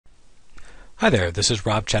Hi there, this is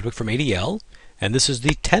Rob Chadwick from ADL, and this is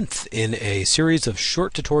the 10th in a series of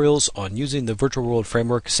short tutorials on using the Virtual World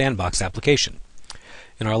Framework Sandbox application.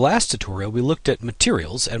 In our last tutorial, we looked at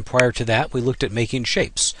materials, and prior to that, we looked at making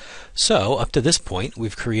shapes. So, up to this point,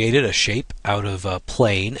 we've created a shape out of a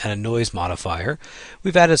plane and a noise modifier.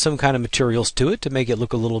 We've added some kind of materials to it to make it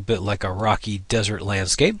look a little bit like a rocky desert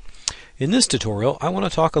landscape. In this tutorial, I want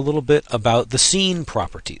to talk a little bit about the scene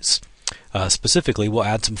properties. Specifically, we'll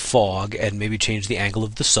add some fog and maybe change the angle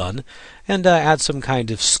of the sun and add some kind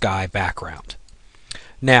of sky background.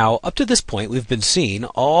 Now, up to this point, we've been seeing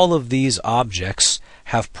all of these objects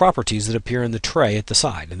have properties that appear in the tray at the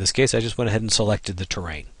side. In this case, I just went ahead and selected the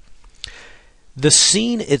terrain. The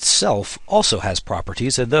scene itself also has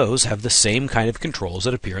properties, and those have the same kind of controls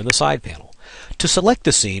that appear in the side panel. To select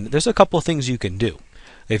the scene, there's a couple of things you can do.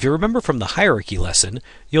 If you remember from the hierarchy lesson,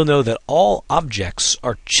 you'll know that all objects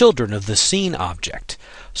are children of the scene object.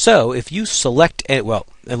 So if you select, well,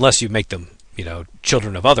 unless you make them,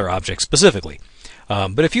 children of other objects specifically.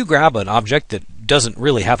 But if you grab an object that doesn't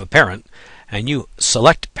really have a parent, and you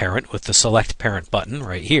select parent with the select parent button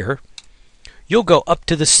right here, you'll go up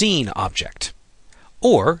to the scene object.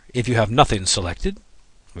 Or, if you have nothing selected,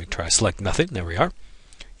 let me try select nothing, there we are,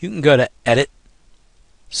 you can go to Edit,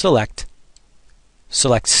 Select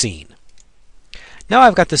Scene. Now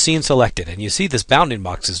I've got the scene selected, and you see this bounding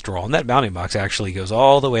box is drawn. That bounding box actually goes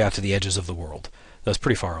all the way out to the edges of the world. That's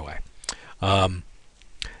pretty far away. Now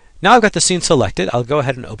I've got the scene selected. I'll go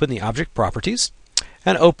ahead and open the object properties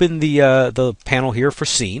and open the panel here for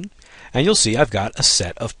scene, and you'll see I've got a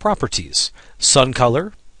set of properties: sun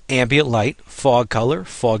color, ambient light, fog color,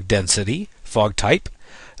 fog density, fog type,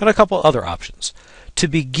 and a couple other options. To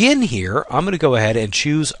begin here, I'm going to go ahead and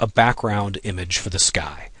choose a background image for the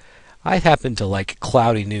sky. I happen to like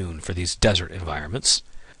cloudy noon for these desert environments.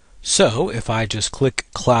 So if I just click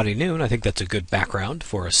cloudy noon, I think that's a good background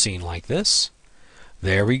for a scene like this.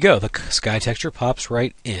 There we go. The sky texture pops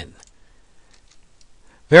right in.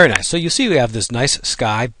 Very nice. So you see we have this nice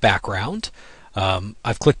sky background.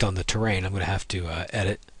 I've clicked on the terrain. I'm going to have to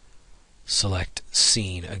edit, select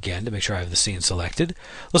scene again to make sure I have the scene selected.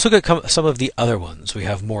 Let's look at some of the other ones. We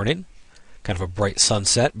have morning, kind of a bright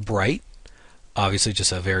sunset, bright. Obviously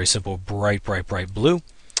just a very simple bright blue.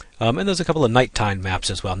 And there's a couple of nighttime maps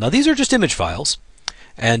as well. Now these are just image files,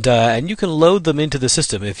 and you can load them into the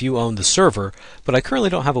system if you own the server, but I currently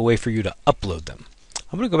don't have a way for you to upload them.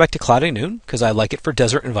 I'm going to go back to cloudy noon because I like it for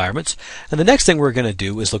desert environments. And the next thing we're going to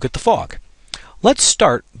do is look at the fog. Let's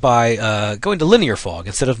start by going to linear fog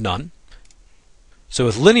instead of none. So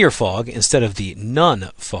with linear fog instead of the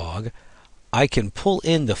none fog, I can pull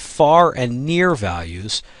in the far and near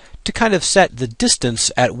values to kind of set the distance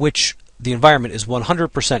at which the environment is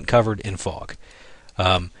 100% covered in fog.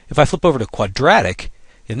 If I flip over to quadratic,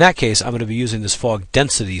 in that case I'm going to be using this fog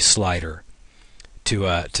density slider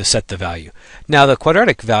to set the value. Now the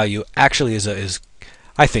quadratic value actually is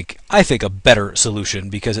I think a better solution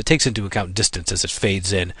because it takes into account distance as it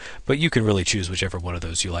fades in, but you can really choose whichever one of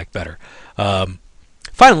those you like better.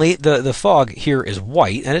 Finally, the fog here is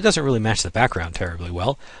white, and it doesn't really match the background terribly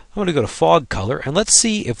well. I'm going to go to fog color, and let's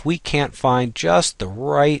see if we can't find just the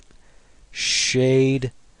right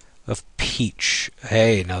shade of peach.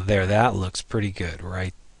 Hey, now there, that looks pretty good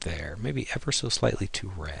right there. Maybe ever so slightly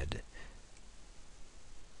too red.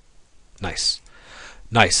 Nice.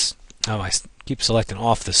 Nice. Now I keep selecting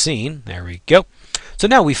off the scene. There we go. So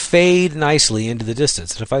now we fade nicely into the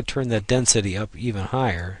distance. And if I turn that density up even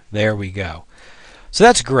higher, there we go. So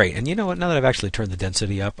that's great. And you know what? Now that I've actually turned the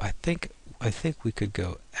density up, I think we could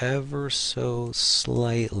go ever so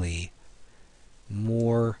slightly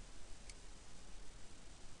more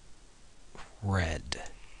red.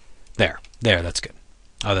 There, that's good.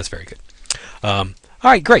 Oh, that's very good. All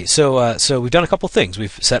right, great. So we've done a couple things.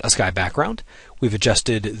 We've set a sky background. We've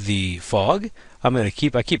adjusted the fog. I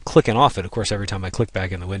keep clicking off it. Of course, every time I click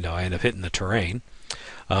back in the window, I end up hitting the terrain.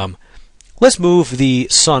 Let's move the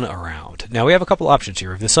sun around. Now we have a couple options here.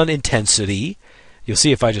 We have the sun intensity. You'll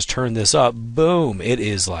see if I just turn this up, boom, it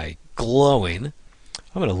is like glowing.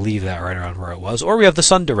 I'm going to leave that right around where it was. Or we have the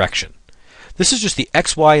sun direction. This is just the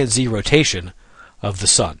X, Y, and Z rotation of the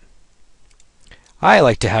sun. I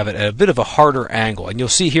like to have it at a bit of a harder angle. And you'll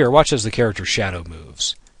see here, watch as the character's shadow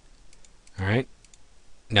moves. All right?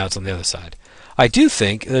 Now it's on the other side. I do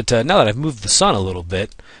think that now that I've moved the sun a little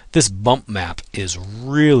bit, this bump map is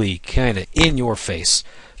really kind of in your face.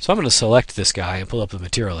 So I'm going to select this guy and pull up the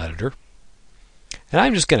material editor. And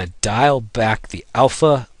I'm just going to dial back the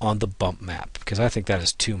alpha on the bump map because I think that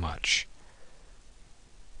is too much.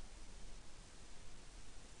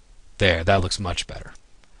 There, that looks much better.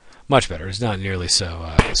 Much better. It's not nearly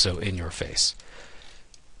so in your face.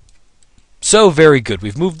 So very good.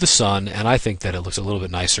 We've moved the sun, and I think that it looks a little bit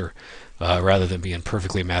nicer rather than being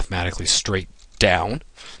perfectly mathematically straight down.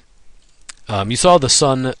 You saw the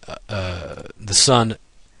sun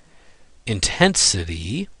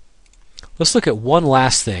intensity. Let's look at one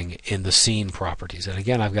last thing in the scene properties. And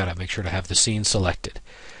again, I've got to make sure to have the scene selected.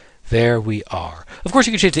 There we are. Of course,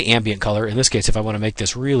 you can change the ambient color. In this case, if I want to make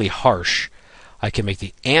this really harsh, I can make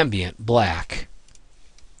the ambient black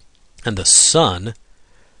and the sun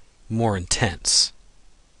more intense.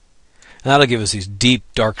 And that'll give us these deep,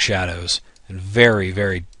 dark shadows and very,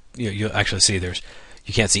 very. You'll actually see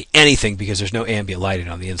you can't see anything because there's no ambient lighting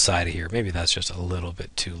on the inside of here. Maybe that's just a little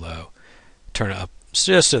bit too low. Turn it up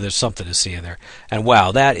just so there's something to see in there. And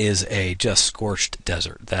wow, that is a just scorched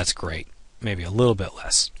desert. That's great. Maybe a little bit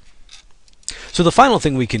less. So the final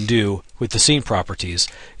thing we can do with the scene properties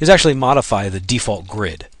is actually modify the default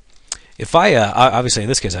grid. If I, obviously in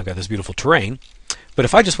this case I've got this beautiful terrain, but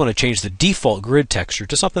if I just want to change the default grid texture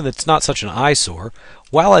to something that's not such an eyesore,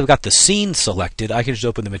 while I've got the scene selected, I can just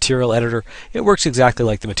open the material editor. It works exactly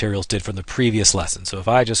like the materials did from the previous lesson. So if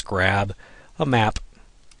I just grab a map,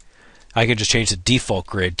 I can just change the default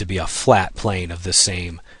grid to be a flat plane of the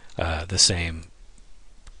same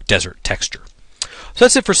desert texture. So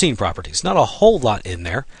that's it for scene properties. Not a whole lot in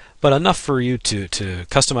there, but enough for you to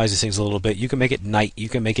customize these things a little bit. You can make it night, you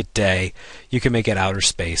can make it day, you can make it outer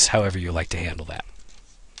space, however you like to handle that.